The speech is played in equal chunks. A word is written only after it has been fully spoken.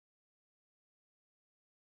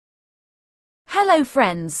Hello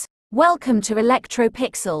friends, welcome to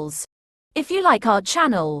ElectroPixels. If you like our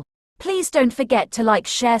channel, please don't forget to like,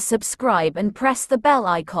 share, subscribe and press the bell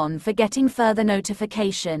icon for getting further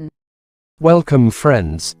notification. Welcome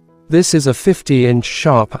friends. This is a 50-inch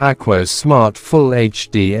Sharp Aquos Smart Full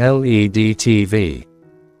HD LED TV.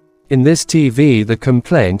 In this TV the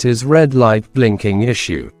complaint is red light blinking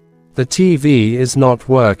issue. The TV is not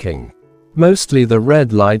working. Mostly the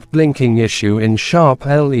red light blinking issue in Sharp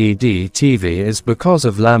LED TV is because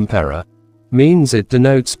of lamp error, means it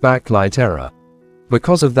denotes backlight error.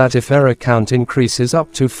 Because of that, if error count increases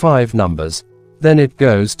up to 5 numbers, then it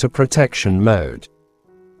goes to protection mode.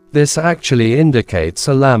 This actually indicates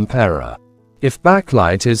a lamp error. If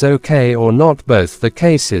backlight is okay or not both the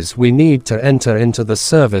cases, we need to enter into the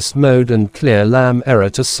service mode and clear lamp error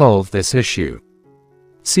to solve this issue.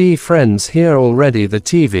 See friends, here already the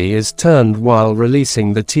TV is turned while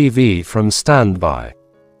releasing the TV from standby.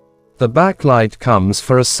 The backlight comes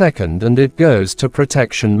for a second and it goes to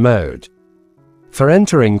protection mode. For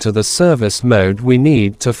entering to the service mode we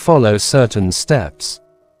need to follow certain steps.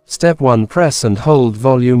 Step 1, press and hold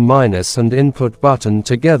volume minus and input button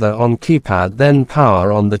together on keypad, then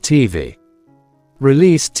power on the TV.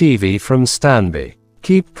 Release TV from standby.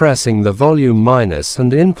 Keep pressing the volume minus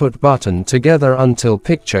and input button together until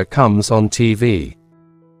picture comes on TV.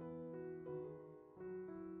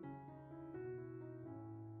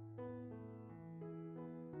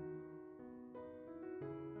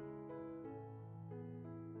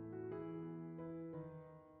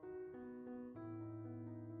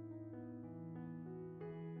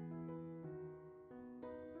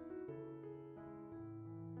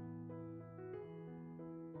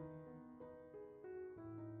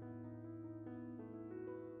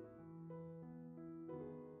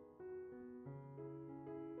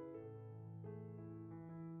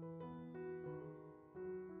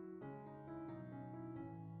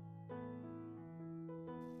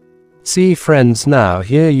 See friends, now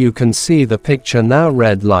here you can see the picture. Now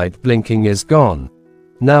red light blinking is gone.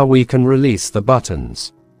 Now we can release the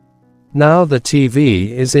buttons. Now the TV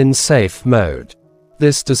is in safe mode.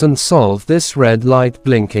 This doesn't solve this red light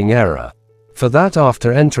blinking error. For that,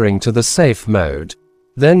 after entering to the safe mode,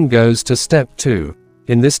 then goes to step 2.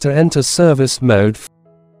 In this, to enter service mode,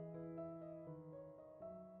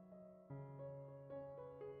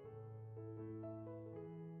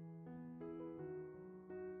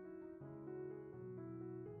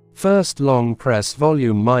 first long press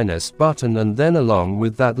volume minus button and then along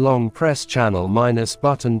with that long press channel minus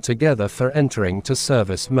button together for entering to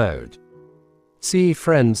service mode. See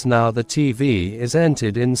friends, now the TV is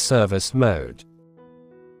entered in service mode.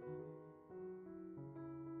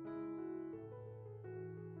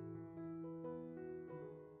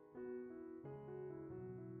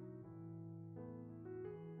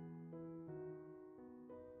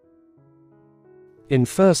 In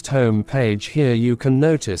first home page here you can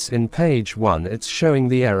notice in page 1 it's showing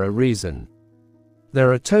the error reason.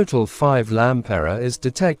 There are total 5 lamp error is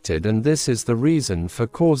detected and this is the reason for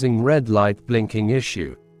causing red light blinking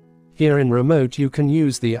issue. Here in remote you can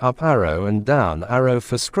use the up arrow and down arrow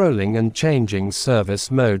for scrolling and changing service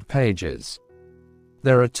mode pages.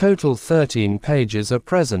 There are total 13 pages are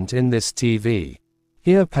present in this TV.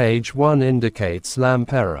 Here page 1 indicates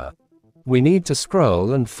lamp error. We need to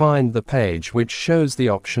scroll and find the page which shows the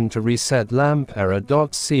option to reset lamp error.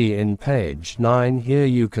 See in page 9 here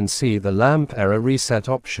you can see the lamp error reset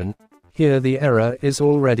option. Here the error is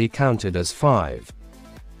already counted as 5.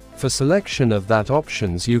 For selection of that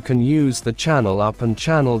options you can use the channel up and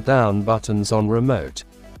channel down buttons on remote.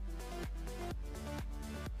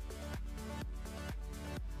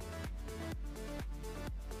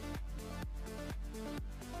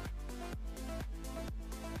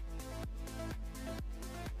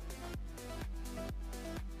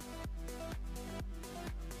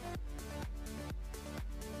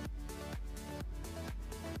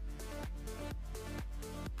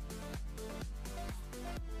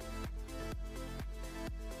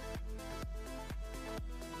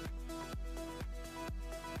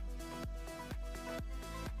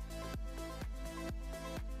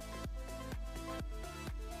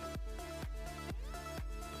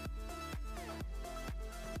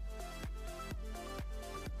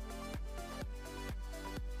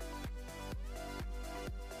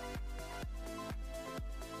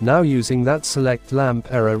 Now using that select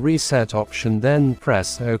lamp error reset option, then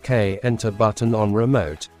press OK, enter button on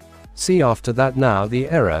remote. See after that now the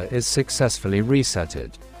error is successfully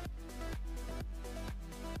resetted.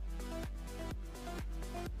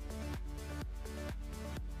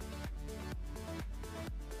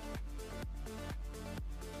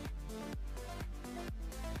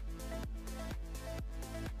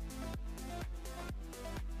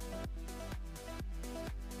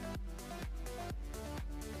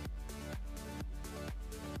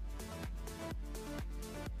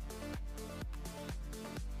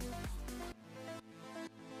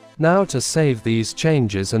 Now to save these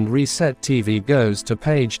changes and reset TV, goes to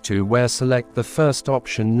page 2 where select the first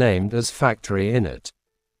option named as Factory Init.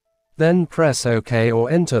 Then press OK or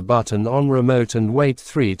Enter button on remote and wait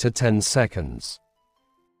 3 to 10 seconds.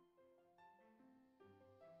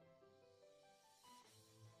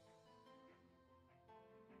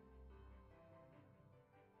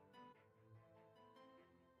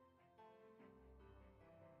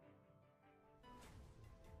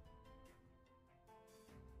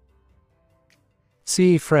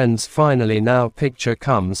 See friends, finally now picture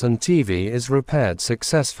comes and TV is repaired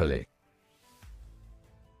successfully.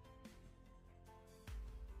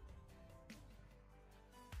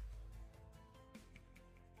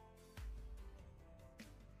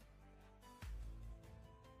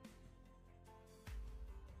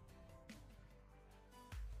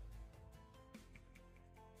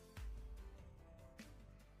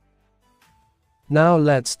 Now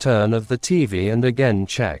let's turn off the TV and again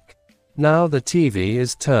check. Now the TV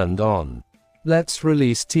is turned on. Let's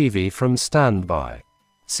release TV from standby.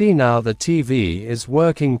 See, now the TV is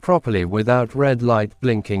working properly without red light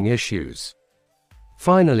blinking issues.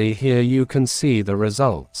 Finally, here you can see the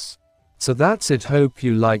results. So that's it. Hope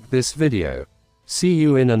you like this video. See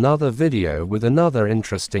you in another video with another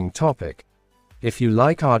interesting topic. If you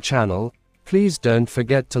like our channel, please don't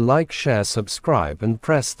forget to like, share, subscribe and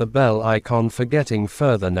press the bell icon for getting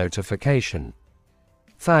further notification.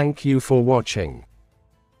 Thank you for watching.